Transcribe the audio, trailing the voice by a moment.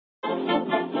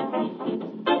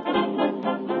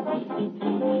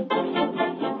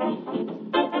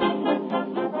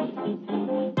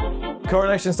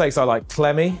Coronation Stakes, I like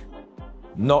Clemmy,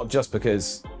 not just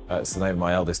because it's the name of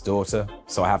my eldest daughter,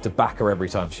 so I have to back her every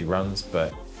time she runs,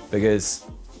 but because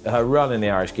her run in the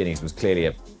Irish Guineas was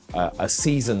clearly a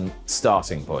season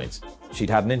starting point. She'd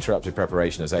had an interrupted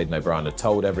preparation, as Aidan O'Brien had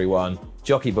told everyone.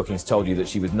 Jockey bookings told you that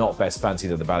she was not best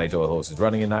fancied of the Ballydoyle horses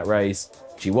running in that race.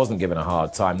 She wasn't given a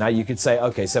hard time. Now you could say,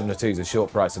 okay, 7-2 is a short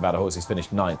price about a horse who's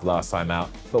finished 9th last time out,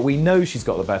 but we know she's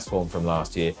got the best form from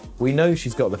last year. We know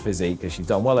she's got the physique because she's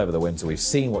done well over the winter. We've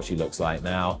seen what she looks like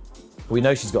now. We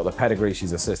know she's got the pedigree.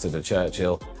 She's assisted at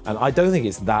Churchill. And I don't think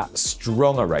it's that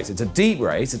strong a race. It's a deep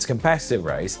race. It's a competitive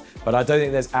race, but I don't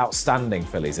think there's outstanding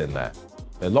fillies in there.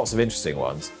 There are lots of interesting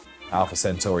ones. Alpha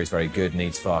Centauri is very good,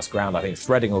 needs fast ground. I think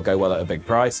Threading will go well at a big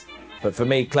price. But for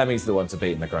me, Clemmy's the one to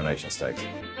beat in the Coronation Stakes.